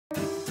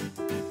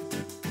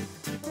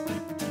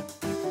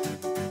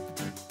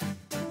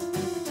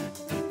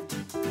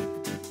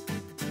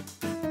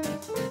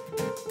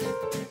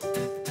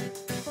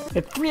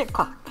It's 3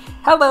 o'clock.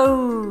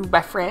 Hello,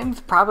 my friends.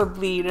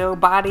 Probably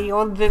nobody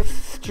on this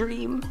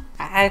stream.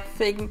 I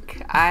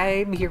think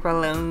I'm here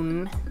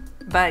alone.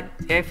 But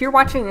if you're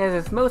watching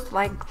this, it's most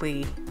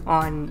likely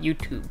on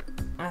YouTube.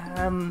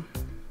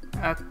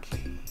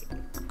 Okay.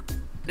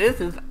 This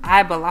is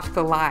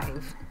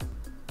IBALOFTLLAI.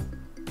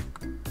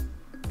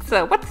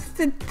 So, what's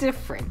the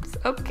difference?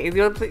 Okay,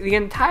 the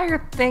entire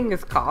thing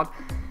is called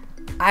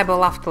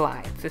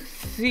IBALOFTLLAI. It's a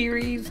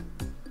series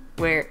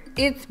where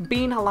it's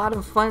been a lot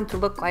of fun to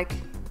look like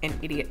an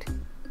idiot.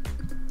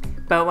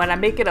 But when I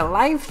make it a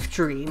live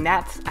stream,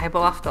 that's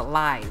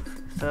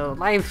IBALOFTLLAI. So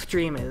live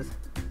stream is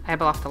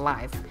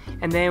IBALOFTLLAI.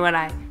 And then when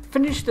I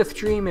finish the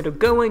stream, it'll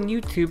go on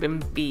YouTube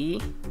and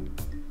be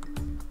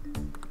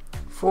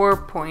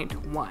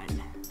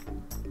 4.1.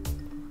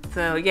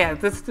 So yeah,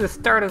 this is the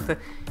start of the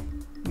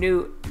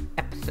new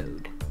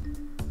episode.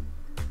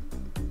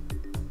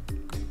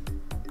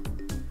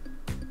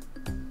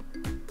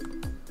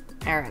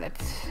 Alright,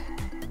 let's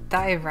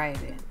dive right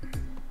in.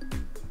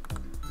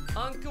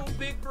 Uncle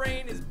Big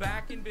Brain is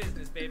back in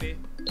business, baby.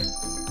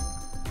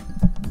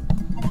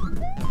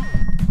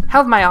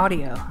 How's my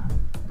audio?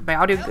 My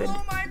audio good?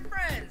 Hello, my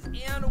friends,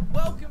 and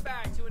welcome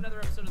back to another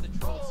episode of the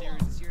Troll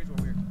Series, a series where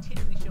we're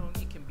continually showing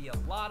it can be a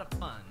lot of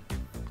fun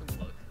to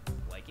look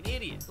like an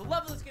idiot. The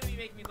level that's going to be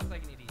making me look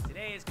like an idiot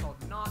today is called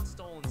Not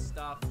Stolen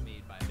Stuff,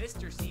 made by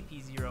Mr.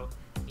 CP0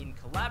 in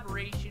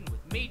collaboration with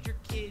Major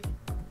Kid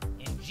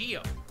and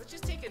Geo. Let's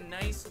just take a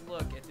nice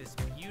look at this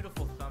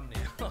beautiful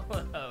thumbnail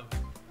of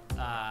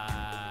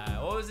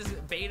what was this?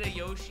 Beta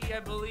Yoshi, I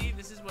believe.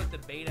 This is what the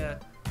Beta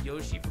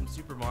Yoshi from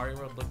Super Mario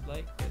World looked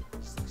like. It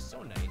just looks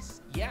so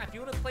nice. Yeah, if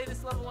you want to play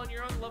this level on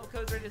your own, the level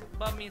code's right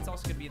above me. It's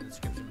also going to be in the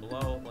description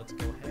below. Let's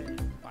go ahead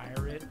and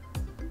fire it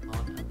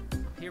on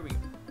up. Here we go.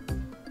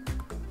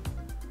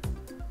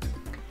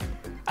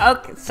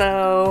 Okay,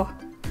 so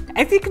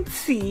as you can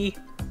see,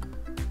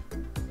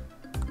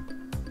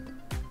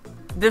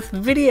 this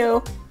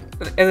video,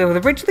 it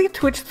was originally a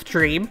Twitch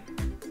stream,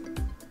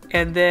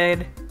 and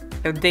then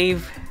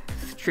Dave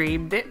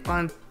streamed it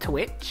on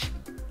Twitch,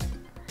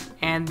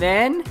 and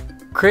then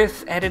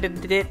Chris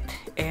edited it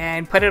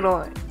and put it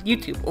on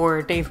YouTube,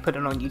 or Dave put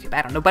it on YouTube,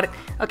 I don't know, but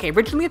okay,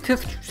 originally it's a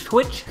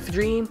Twitch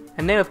stream,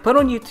 and then it's put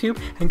on YouTube,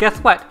 and guess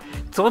what?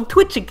 It's on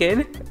Twitch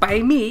again, by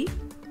me,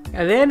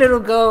 and then it'll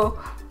go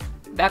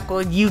back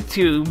on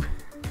YouTube.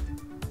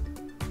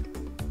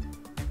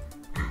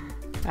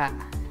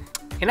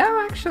 You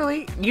know,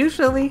 actually,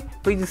 usually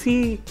when you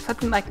see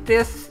something like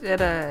this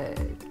at a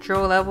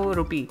troll level,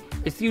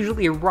 it's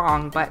usually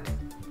wrong, but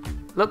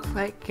looks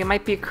like it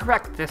might be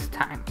correct this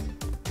time.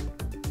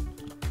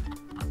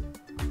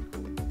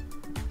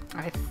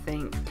 I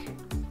think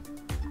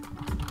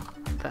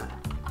the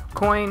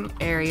coin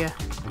area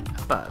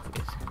above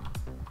is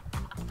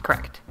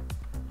correct.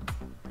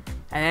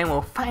 And then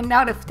we'll find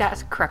out if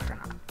that's correct or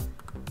not.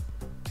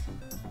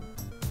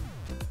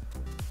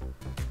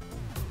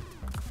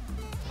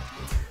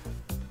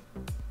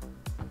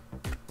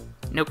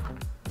 Nope.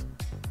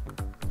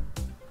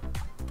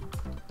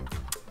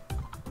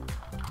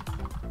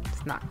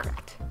 It's not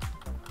correct.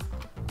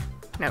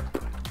 Nope.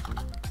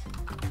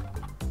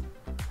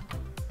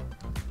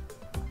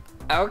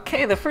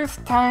 Okay, the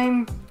first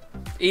time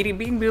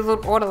ADB was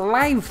on a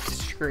live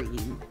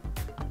stream.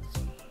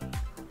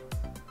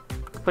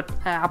 But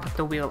I'll put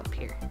the wheel up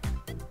here.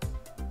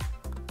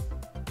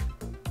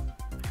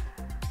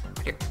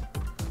 Here.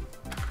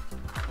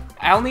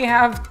 I only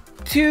have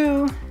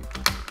 2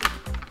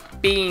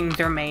 beans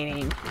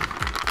remaining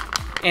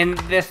in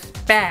this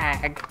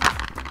bag.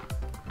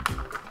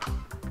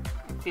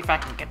 Let's see if I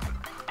can get them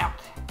out.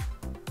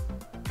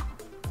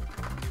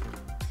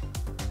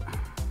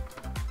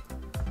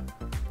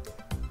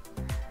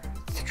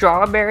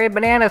 Strawberry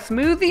banana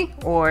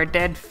smoothie or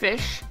dead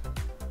fish.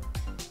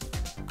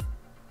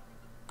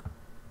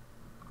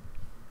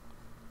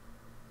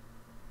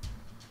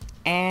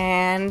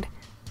 And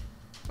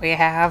we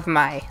have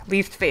my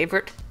least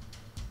favorite,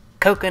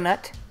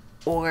 coconut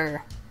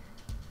or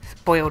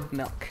spoiled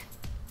milk.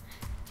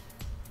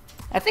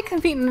 I think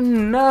I've eaten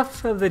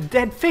enough of the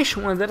dead fish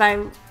one that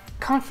I'm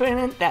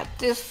confident that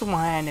this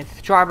one is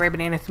strawberry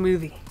banana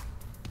smoothie.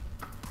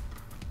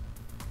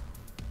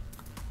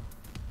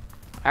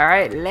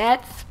 Alright,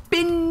 let's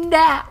spin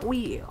that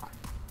wheel.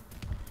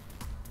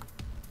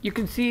 You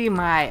can see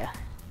my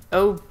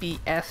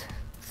OBS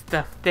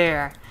stuff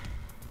there.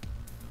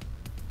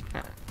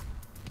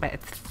 But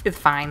it's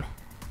fine.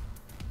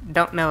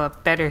 Don't know a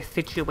better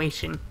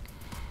situation.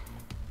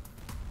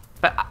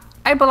 But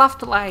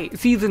IBALOFTLLAI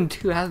Season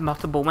 2 has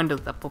multiple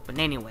windows up open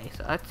anyway,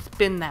 so let's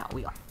spin that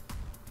wheel.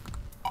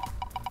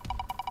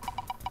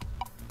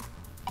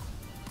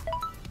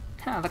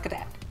 Huh, look at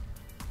that.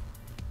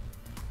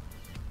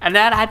 And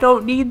then I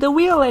don't need the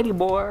wheel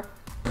anymore.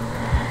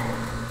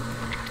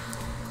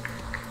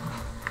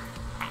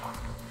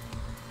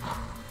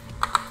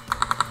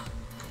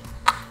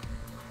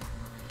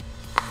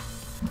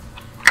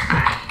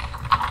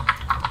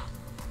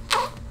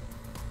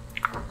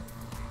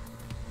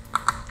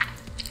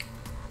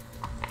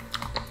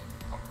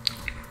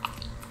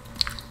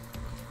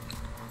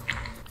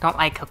 Don't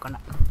like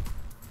coconut.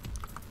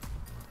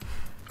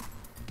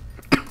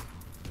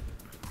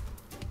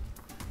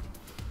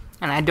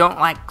 And I don't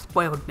like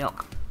spoiled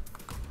milk.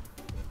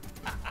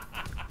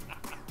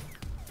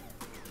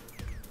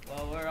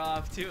 Well, we're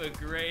off to a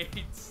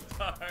great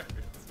start.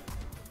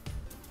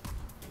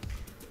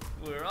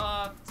 We're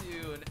off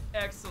to an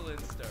excellent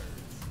start.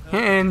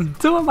 And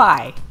so am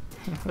I.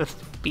 This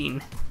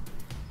bean.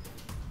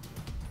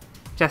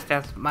 Just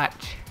as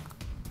much.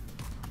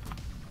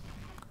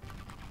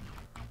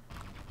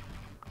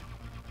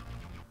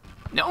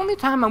 The only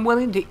time I'm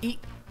willing to eat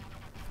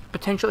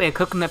potentially a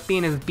coconut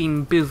bean is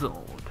being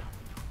bizzled.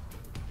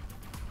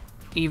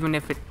 Even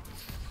if it's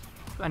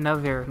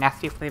another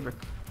nasty flavor.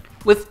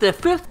 With the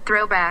 5th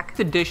Throwback.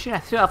 edition, I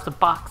still have the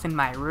box in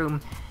my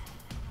room.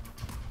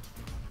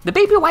 The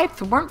baby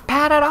wipes weren't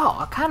bad at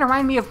all. It kind of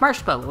reminded me of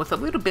marshmallow with a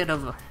little bit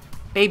of a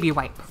baby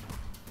wipe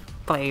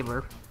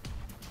flavor.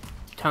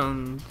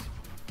 Tones.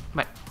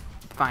 But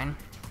fine.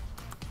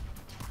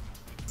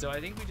 So I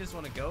think we just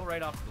want to go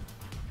right off the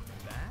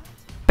bat.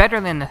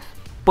 Better than the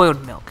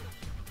spoiled milk.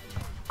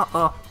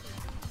 Uh-oh.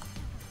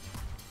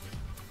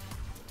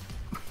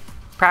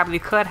 Probably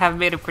could have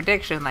made a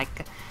prediction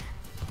like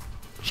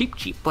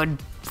cheap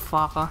would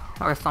fall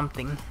or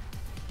something.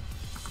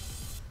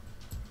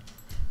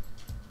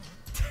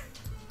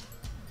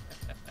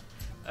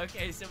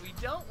 Okay, so we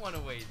don't want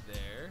to wait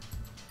there.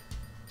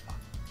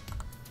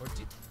 Or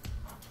do...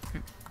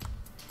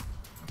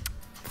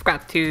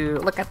 Forgot to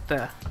look at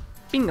the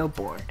bingo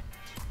board.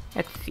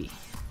 Let's see.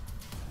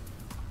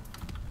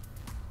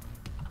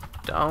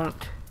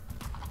 Don't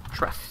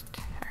trust.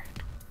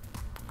 Alright.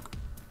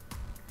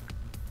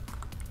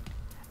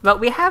 But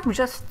we have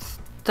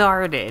just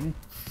started,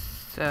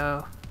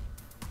 so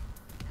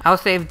I'll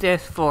save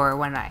this for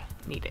when I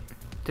need it.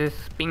 This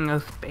bingo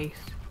space.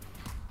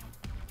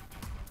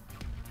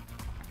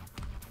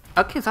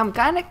 Okay, so I'm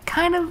kind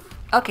of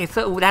okay,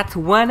 so that's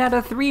 1 out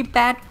of 3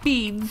 bad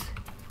feeds.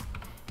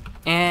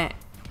 And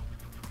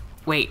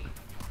wait.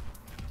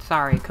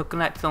 Sorry,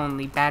 coconut's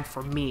only bad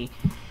for me.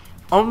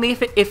 Only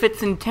if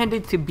it's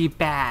intended to be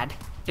bad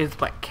is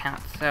what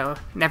counts. So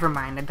never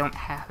mind. I don't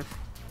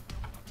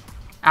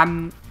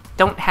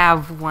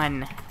have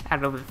 1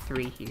 out of the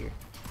 3 here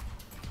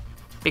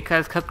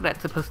because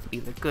coconut's supposed to be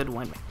the good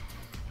one.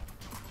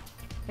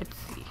 Let's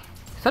see.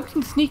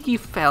 Something sneaky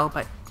fell,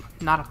 but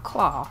not a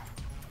claw.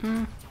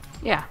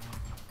 Yeah.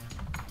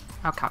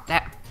 I'll count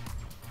that.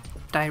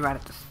 Died right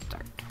at the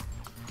start.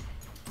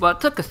 Well, it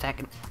took a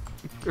second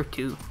or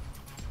 2.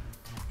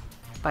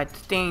 But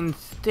staying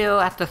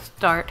still at the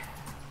start,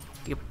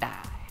 you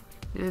die.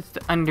 This is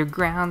the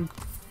underground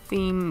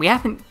theme. We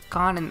haven't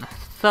gone in the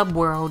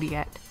subworld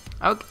yet.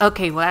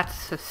 Okay, well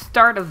that's the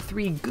start of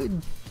 3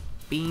 good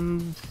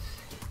beans.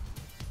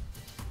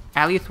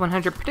 At least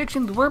 100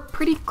 predictions. We're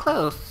pretty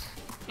close.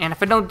 And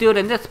if I don't do it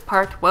in this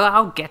part, well,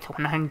 I'll get to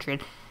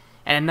 100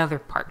 in another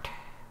part.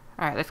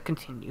 Alright, let's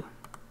continue.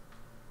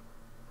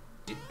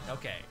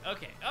 Okay.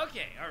 Alright.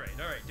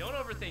 Don't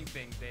overthink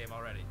things, Dave,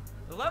 already.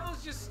 The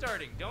level's just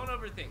starting. Don't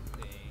overthink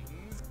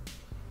things.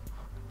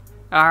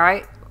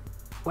 Alright.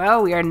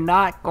 Well, we are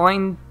not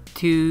going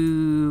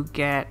to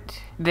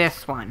get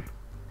this one.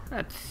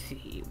 Let's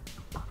see.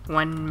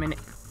 1 minute,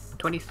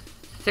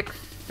 26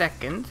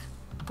 seconds.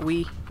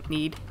 We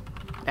need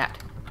that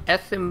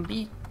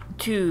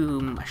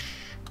SMB2 mush.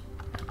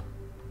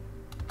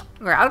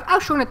 Alright, I'll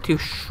shorten it to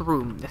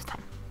shroom this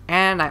time.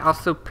 And I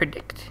also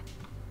predict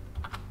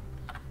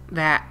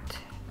that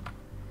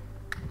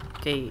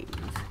Dave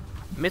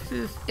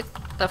misses it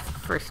the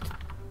first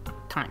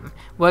time.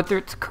 Whether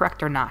it's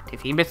correct or not,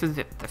 if he misses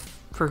it the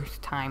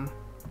first time.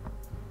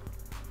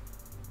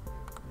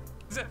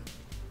 Zip.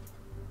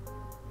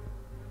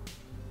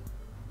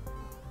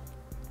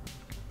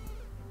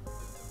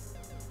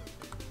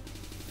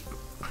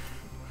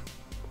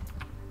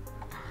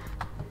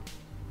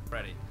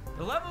 Ready.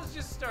 The level's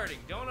just starting.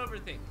 Don't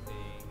overthink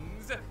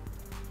things.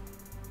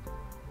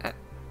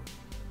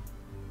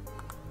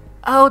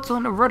 Oh, it's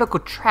on a vertical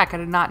track. I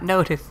did not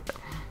notice.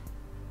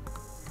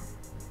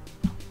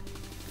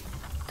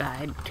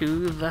 Died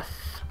to the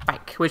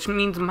spike, which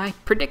means my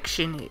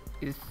prediction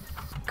is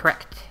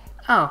correct.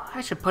 Oh,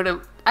 I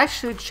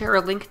should share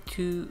a link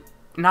to,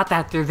 not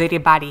that there's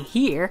anybody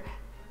here,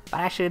 but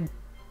I should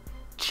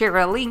share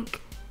a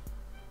link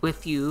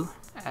with you.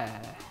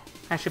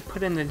 I should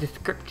put in the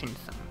description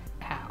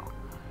somehow.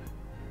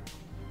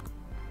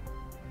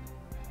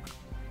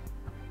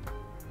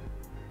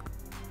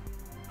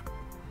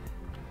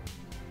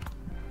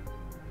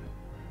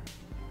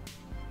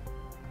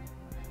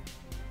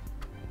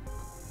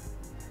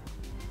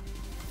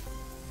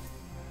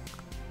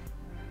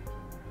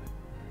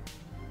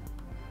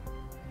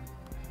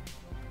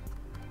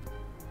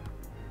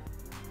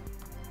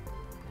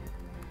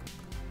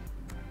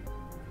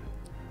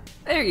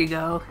 There you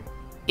go.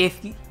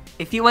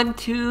 If you want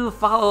to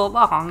follow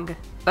along,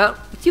 well,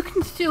 you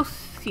can still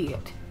see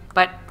it.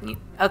 But,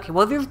 okay,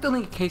 well, there's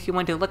only in case you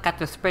want to look at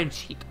the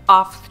spreadsheet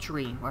off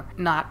stream or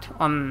not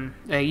on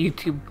a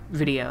YouTube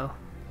video.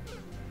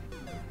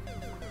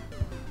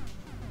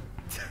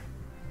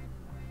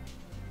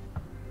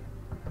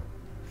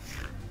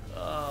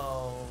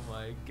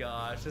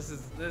 gosh, this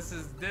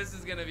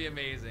is gonna be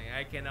amazing.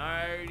 I can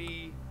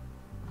already.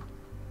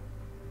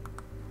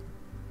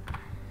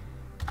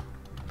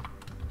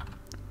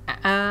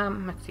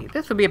 Let's see.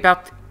 This will be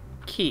about the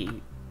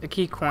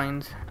key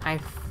coins. I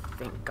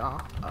think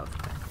all of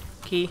the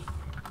key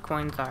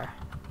coins are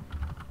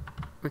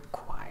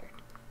required.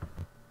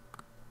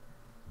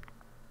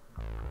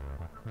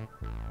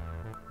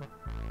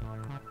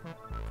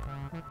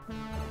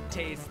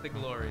 Taste the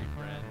glory,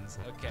 friends.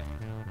 Okay.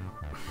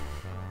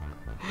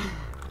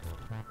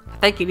 I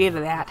think you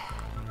needed that.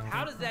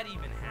 How does that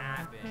even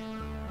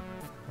happen?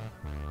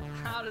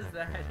 How does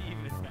that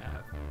even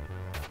happen?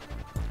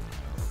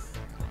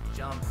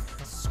 Jump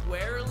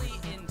squarely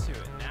into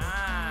it.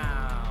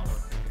 Now,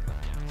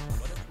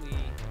 what if we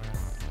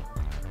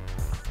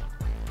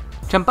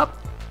Jump up,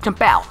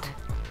 jump out.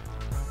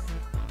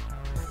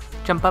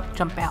 Jump up,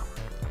 jump out.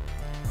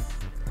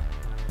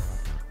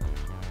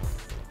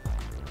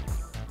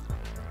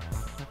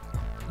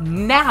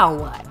 Now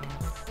what?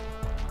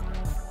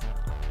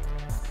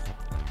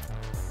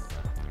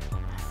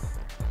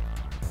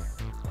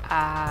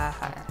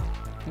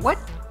 What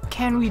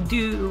can we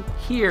do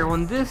here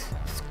on this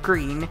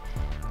screen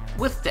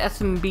with the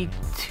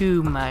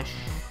SMB2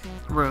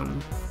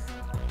 mushroom?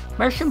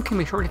 Mushroom can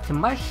be shorted to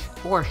mush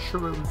or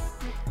shroom.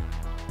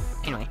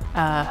 Anyway,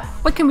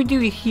 what can we do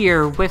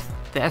here with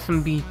the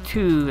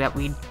SMB2 that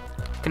we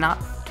cannot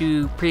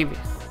do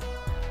previously?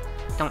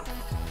 Don't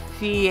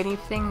see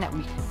anything that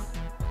we can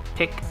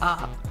pick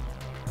up.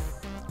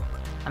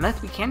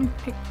 Unless we can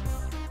pick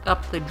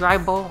up the dry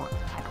ball.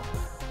 I don't know.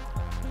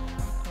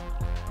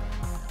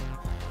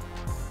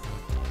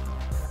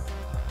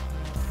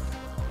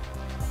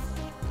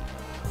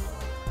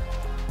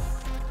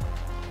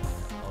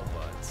 Oh,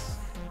 butts.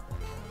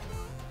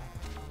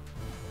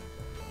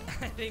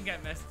 I think I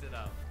messed it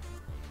up.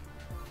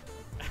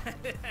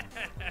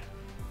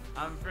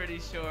 I'm pretty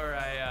sure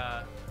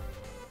I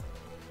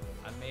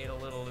made a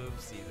little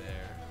oopsie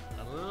there.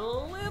 A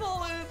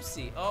little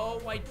oopsie.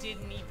 Oh, I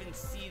didn't even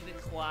see the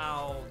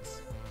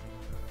clouds.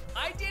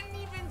 I didn't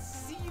even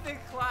see the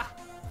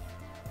clouds.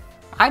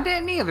 I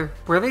didn't either.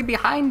 Were they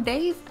behind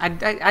Dave?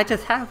 I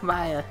just have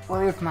my,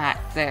 where's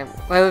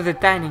the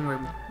dining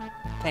room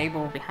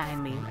table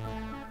behind me?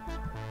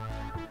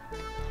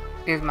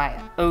 There's my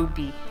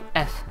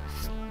OBS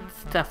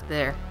stuff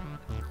there.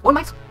 On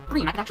my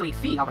screen, I can actually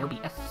see all the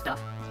OBS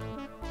stuff.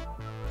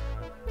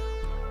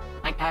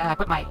 I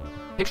put my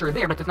picture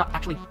there, but it does not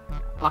actually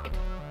block it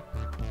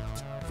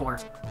for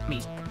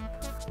me.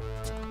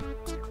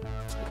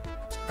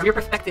 From your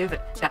perspective,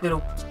 that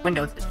little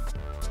window is the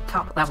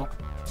top level.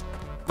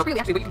 But really,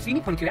 actually, what you can see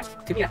me pointing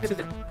to me, this is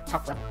the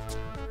top level.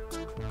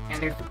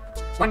 And there's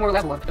one more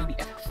level of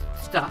OBS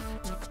stuff.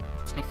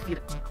 And I see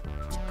that.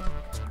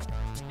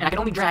 And I can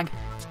only drag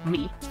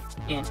me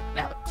in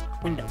that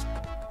window.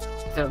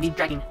 So me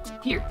dragging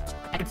here,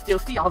 I can still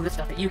see all of this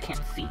stuff that you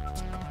can't see.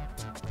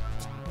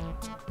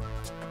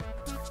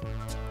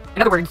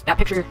 In other words, that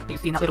picture that you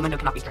see in that little window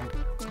cannot be dragged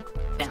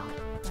down.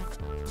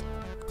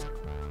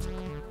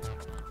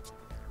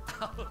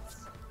 Come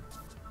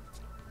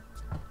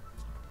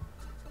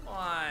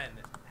on.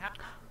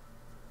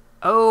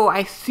 Oh,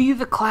 I see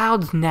the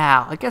clouds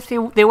now. I guess they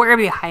were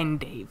behind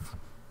Dave.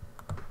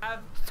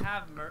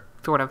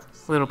 Sort of,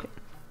 a little bit.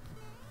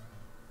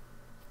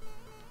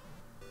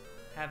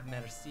 Have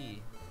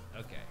merci.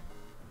 Okay.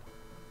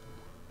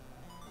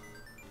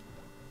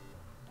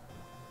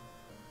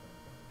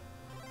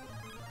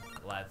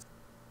 Let's.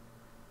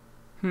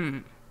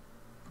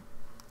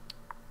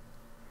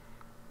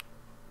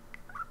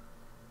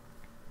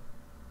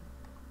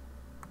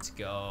 Let's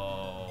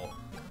go.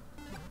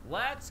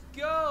 Let's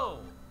go.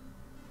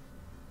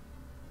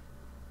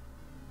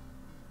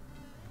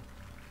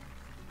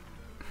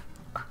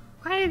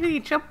 Why did he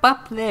jump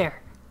up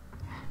there?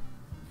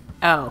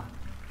 Oh.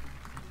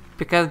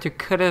 Because there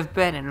could have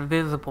been an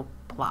invisible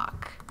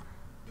block.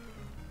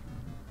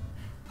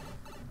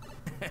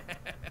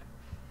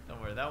 Don't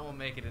worry, that won't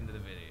make it into the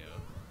video.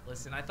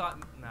 Listen, I thought,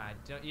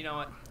 don't, you know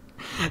what?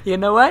 You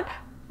know what?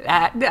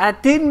 I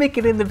did make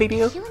it in the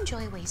video. You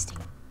enjoy wasting.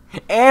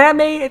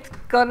 And it's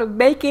gonna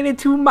make it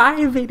into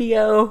my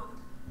video.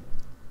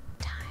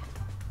 Time.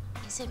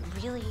 Is it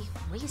really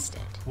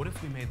wasted? What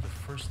if we made the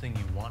first thing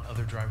you want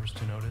other drivers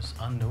to notice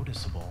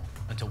unnoticeable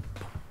until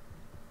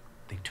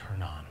they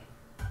turn on?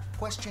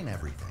 Question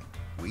everything.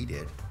 We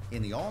did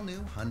in the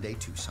all-new Hyundai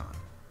Tucson.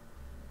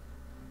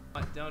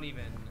 Don't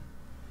even.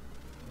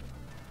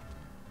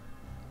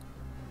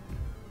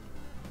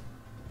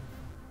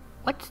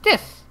 What's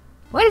this?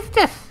 What is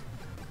this?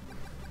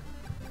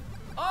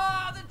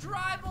 Oh, the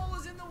dry bowl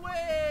is in the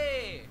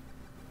way.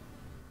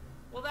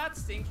 Well, that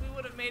stinks. We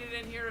would have made it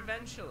in here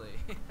eventually.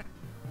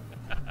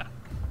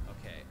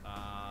 Okay.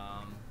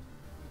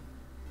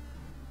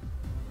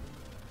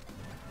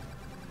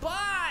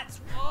 But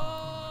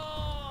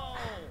oh.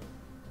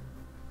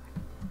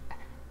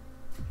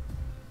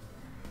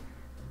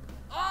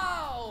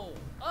 Oh.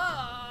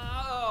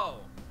 Oh.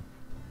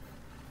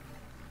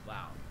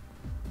 Wow.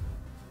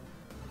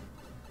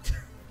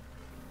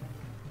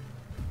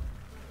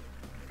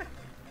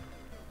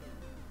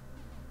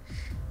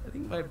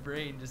 think my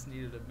brain just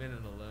needed a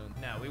minute alone.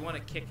 Now, we want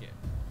to kick it.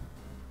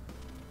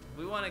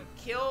 We want to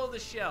kill the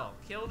shell.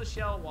 Kill the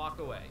shell, walk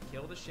away.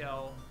 Kill the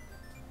shell.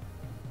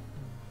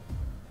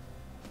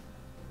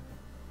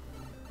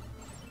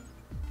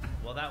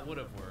 Well, that would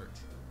have worked.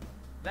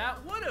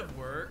 That would have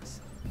worked.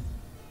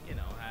 You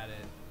know, had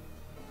it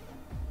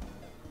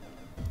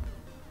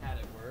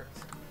worked.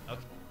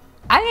 Okay.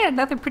 I need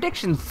another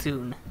prediction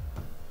soon.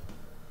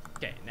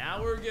 Okay,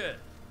 now we're good.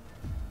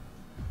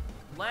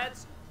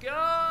 Let's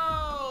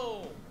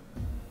go!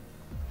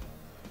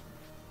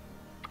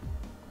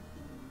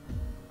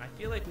 I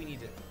feel like we need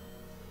to...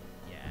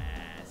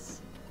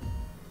 Yes.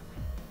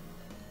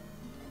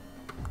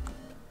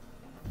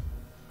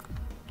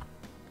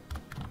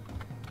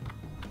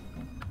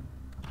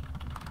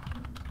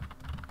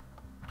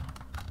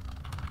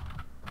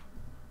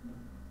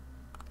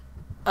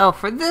 Oh,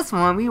 for this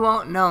one, we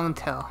won't know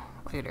until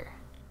later.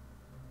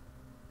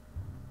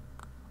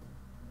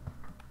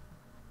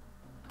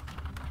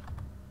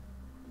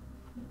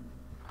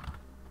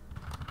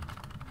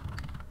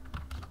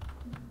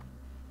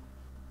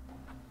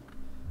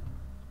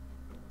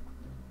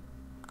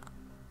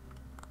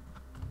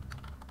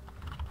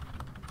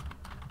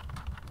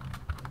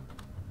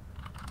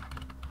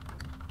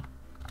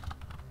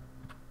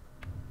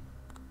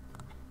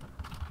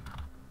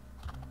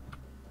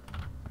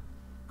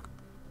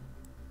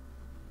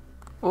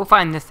 We'll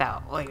find this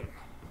out later.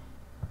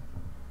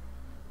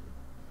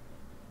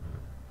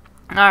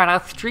 Alright, I'll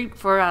streak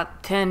for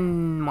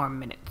 10 more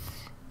minutes.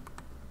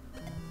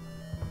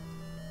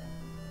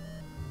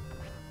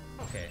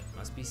 Okay,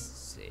 must be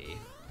safe.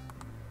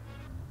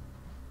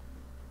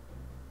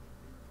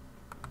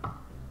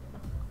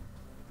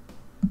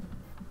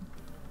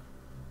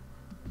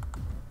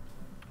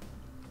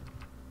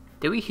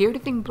 Did we hear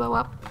anything blow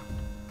up?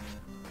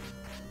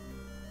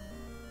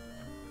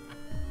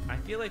 I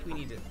feel like we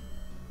need to...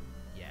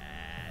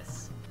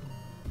 Yes.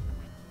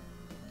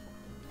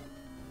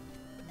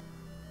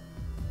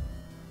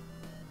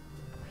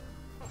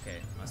 Okay,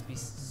 must be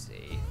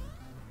safe.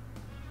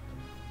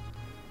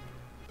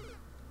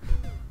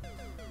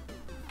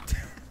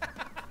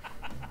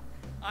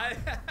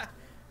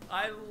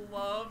 I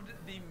loved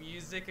the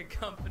music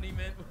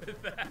accompaniment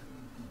with that.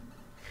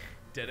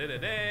 Da da da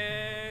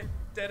da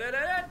da da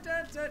da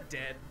da da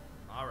dead.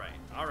 All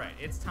right,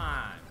 it's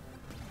time.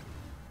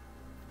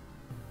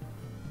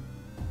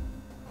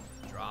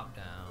 Drop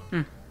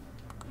down.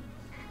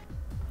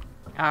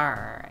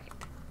 Alright.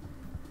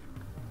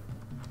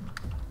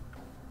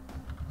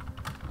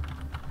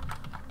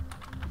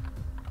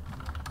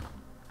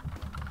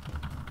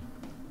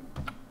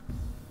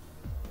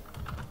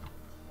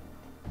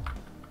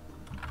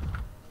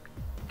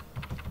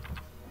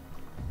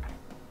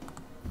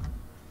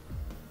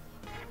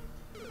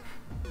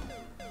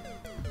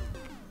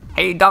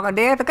 He done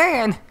did it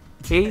again.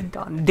 He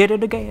done did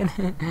it again.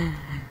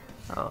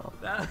 Oh,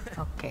 That,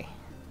 okay.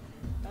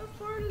 that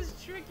part is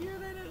trickier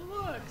than it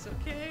looks,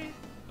 okay?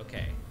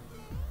 Okay.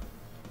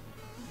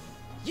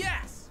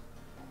 Yes!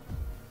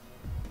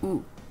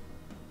 Ooh.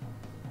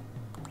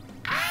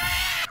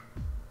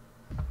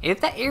 Is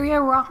that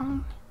area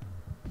wrong?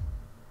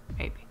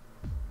 Maybe.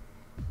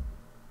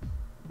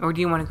 Or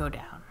do you want to go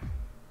down?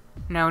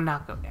 No,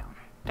 not go down.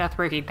 That's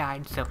where he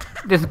died, so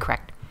this is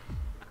correct.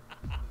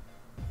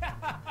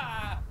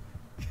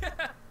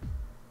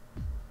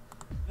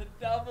 The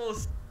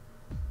doubles.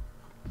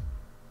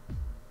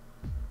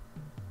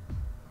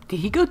 Did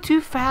he go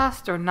too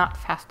fast or not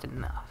fast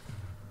enough?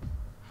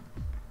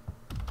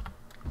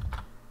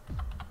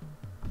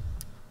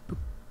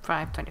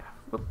 525.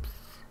 Whoops.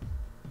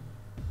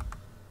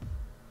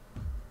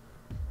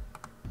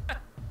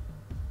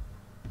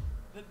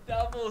 The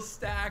double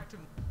stacked.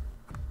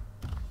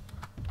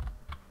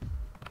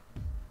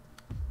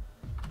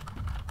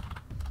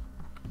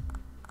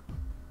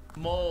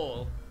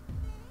 Mole.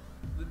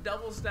 The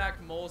double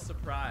stacked mole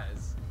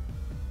surprise.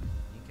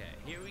 Okay,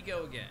 here we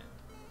go again.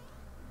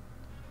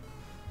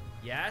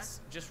 Yes,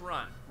 just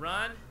run.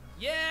 Run.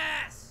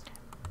 Yes!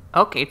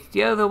 Okay, it's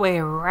the other way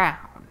around.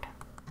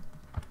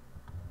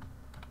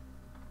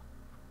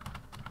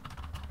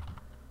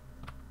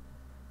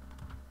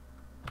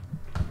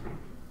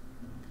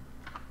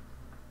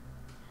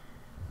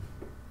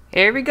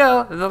 Here we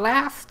go, the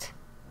last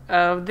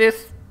of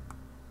this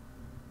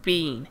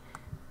bean.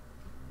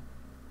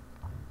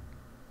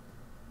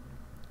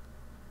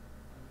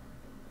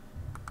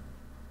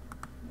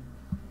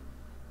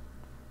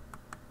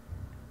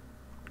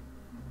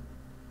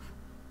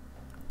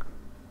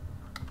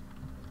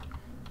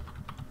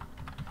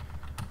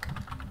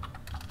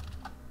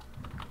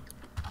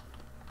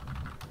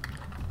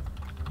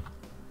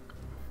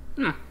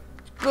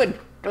 Good,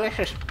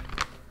 delicious.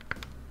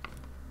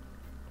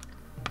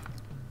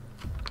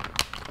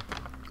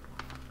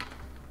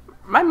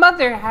 My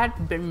mother has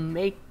been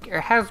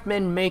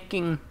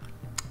making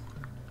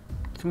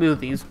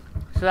smoothies.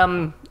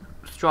 Some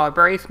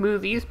strawberry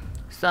smoothies,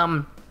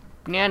 some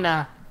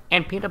banana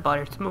and peanut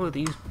butter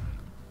smoothies.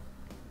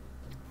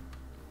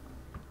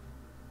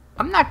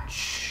 I'm not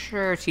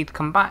sure she's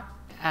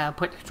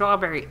put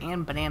strawberry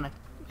and banana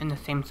in the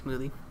same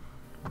smoothie.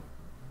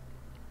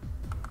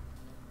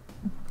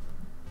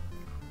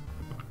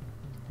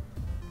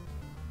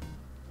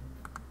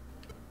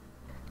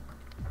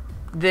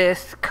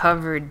 This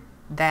covered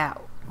that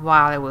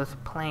while it was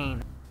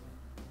playing.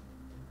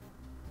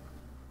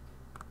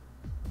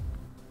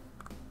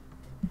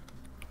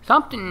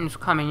 Something's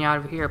coming out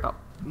of here, but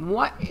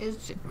what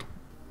is it?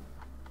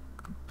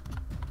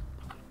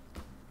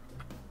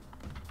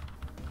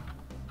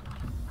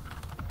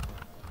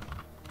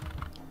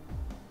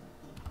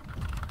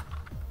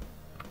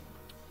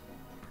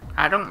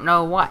 I don't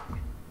know what.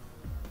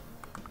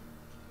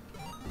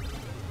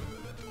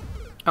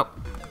 Oh.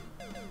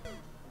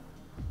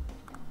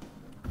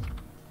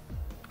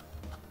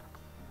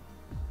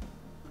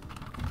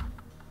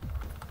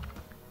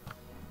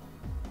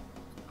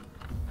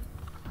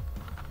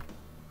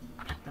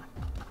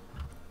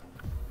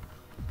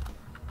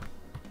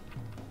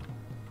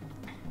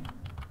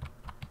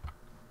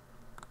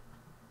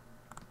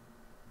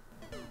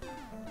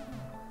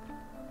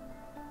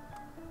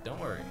 Don't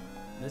worry.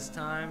 This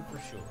time for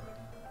sure.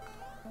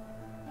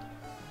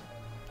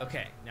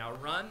 Okay, now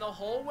run the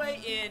whole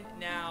way in.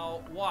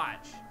 Now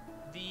watch.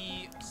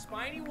 The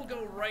Spiny will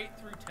go right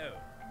through Toad.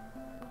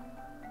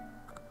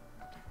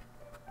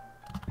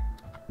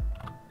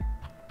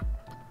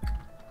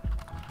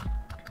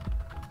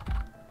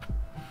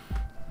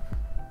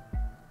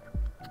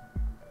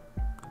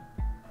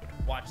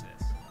 Watch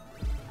this.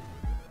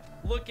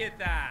 Look at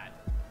that.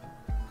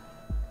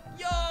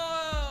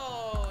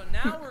 Yo!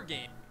 Now we're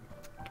game.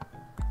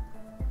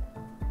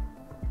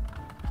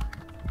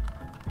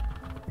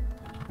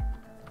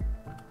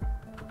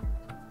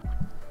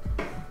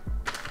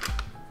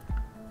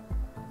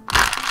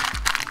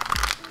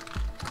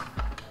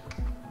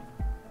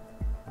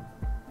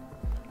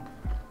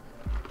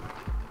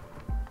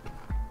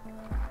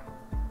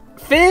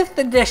 Fifth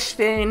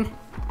edition.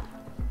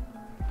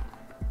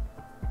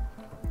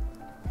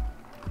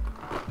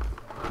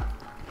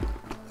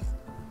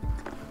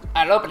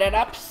 I'll open it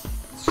up,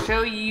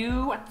 show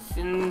you what's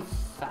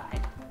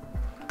inside.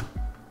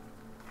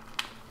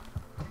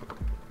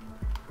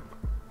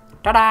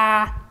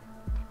 Ta-da!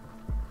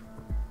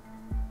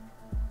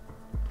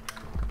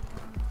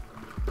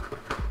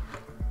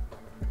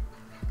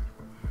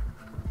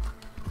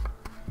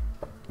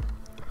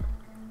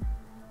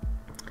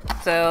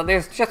 So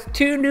there's just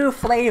 2 new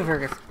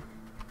flavors.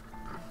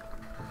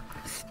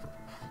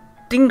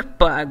 Stink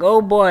bug.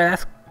 Oh boy,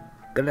 that's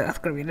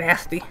gonna be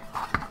nasty.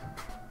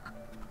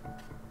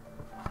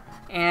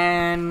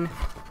 And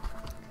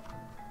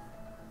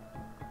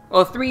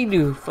well, 3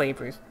 new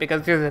flavors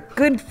because there's a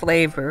good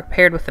flavor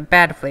paired with a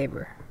bad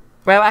flavor.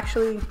 Well,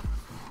 actually,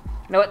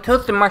 no, what?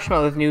 Toasted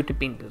marshmallow is new to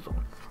Bean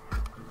Boozled.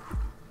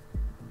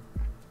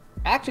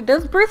 Actually,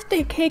 does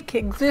birthday cake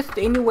exist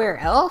anywhere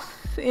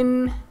else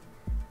in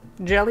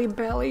Jelly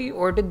Belly,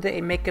 or did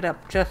they make it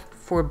up just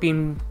for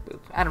Bean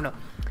Boozled? I don't know.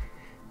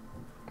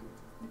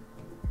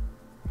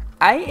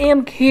 I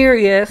am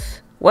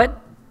curious what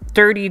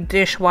dirty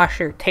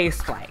dishwasher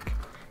tastes like.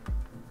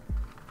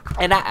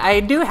 And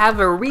I do have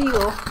a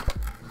real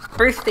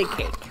birthday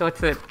cake. So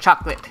it's a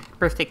chocolate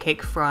birthday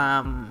cake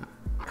from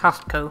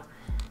Costco.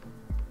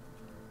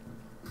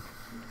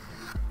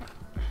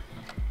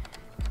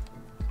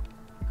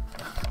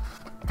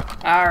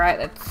 Alright,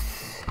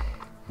 let's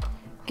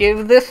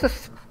give this a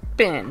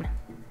spin.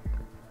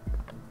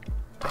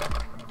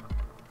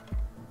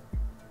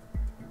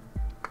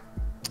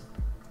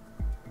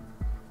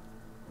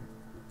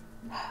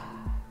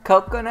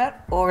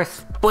 Coconut or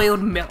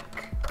spoiled milk?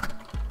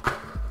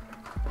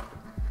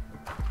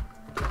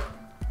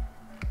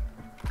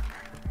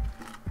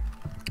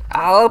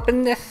 I'll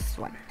open this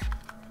one.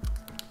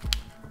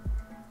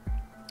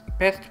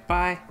 Best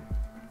Buy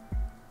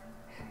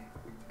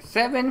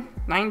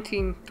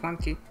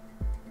 7/19/20.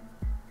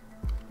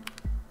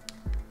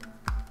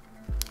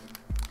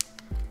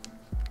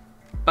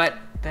 But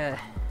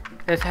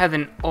this has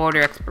an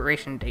order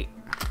expiration date.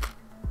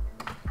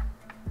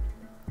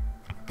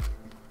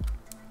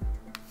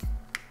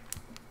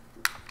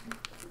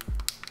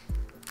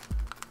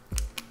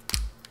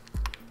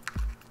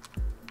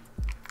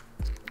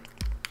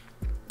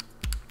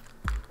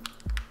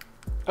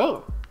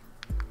 Oh,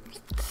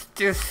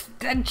 there's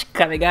stench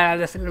coming out of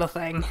this little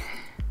thing.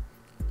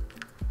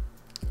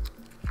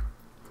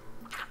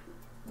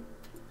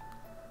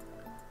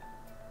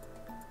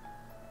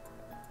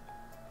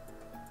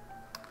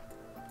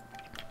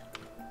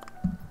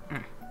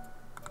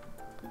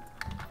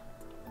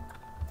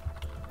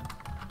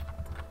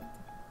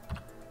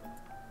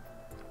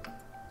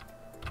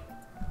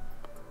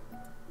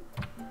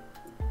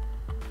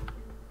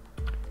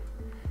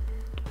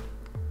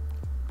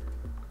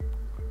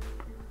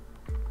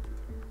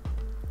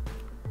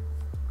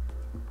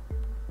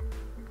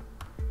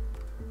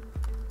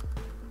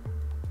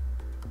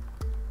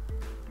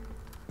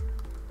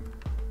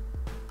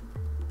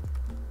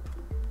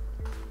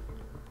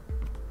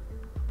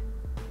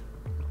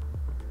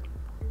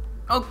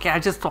 Okay, I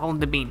just swallowed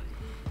the bean.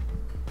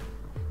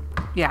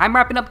 yeah, I'm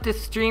wrapping up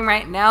this stream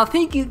right now.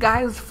 Thank you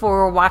guys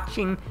for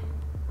watching.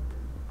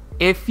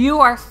 If you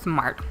are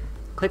smart,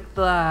 click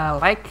the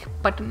like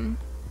button.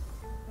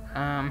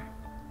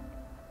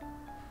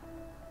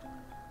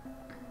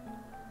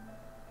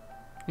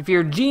 If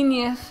you're a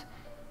genius,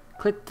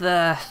 click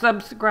the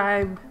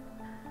subscribe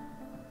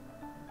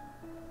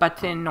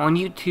button on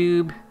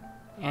YouTube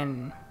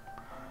and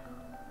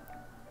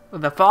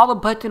the follow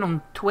button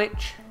on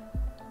Twitch.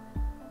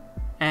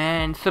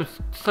 And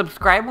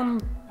subscribe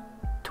on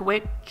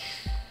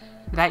Twitch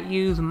that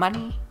use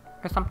money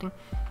or something.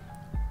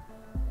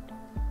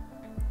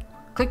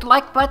 Click the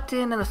like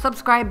button and the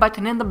subscribe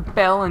button and the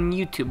bell on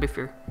YouTube if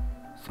you're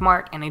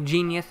smart and a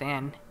genius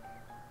and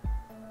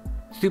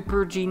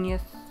super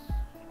genius.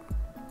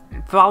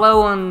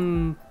 Follow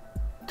on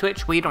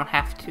Twitch. We don't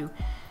have to.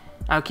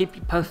 I'll keep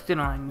you posted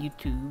on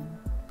YouTube.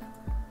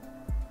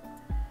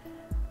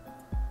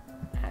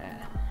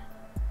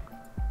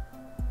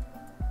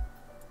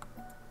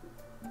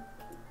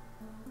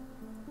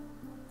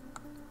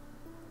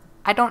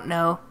 I don't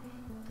know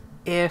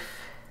if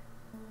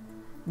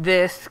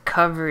this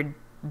covered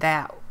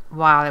that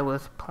while I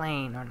was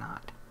playing or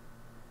not.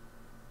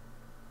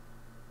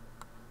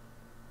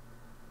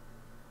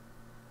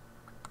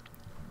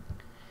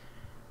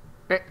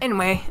 But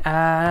anyway,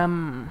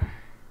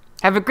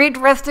 have a great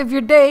rest of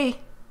your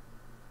day.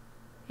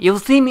 You'll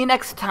see me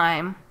next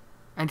time.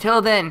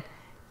 Until then,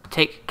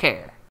 take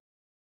care.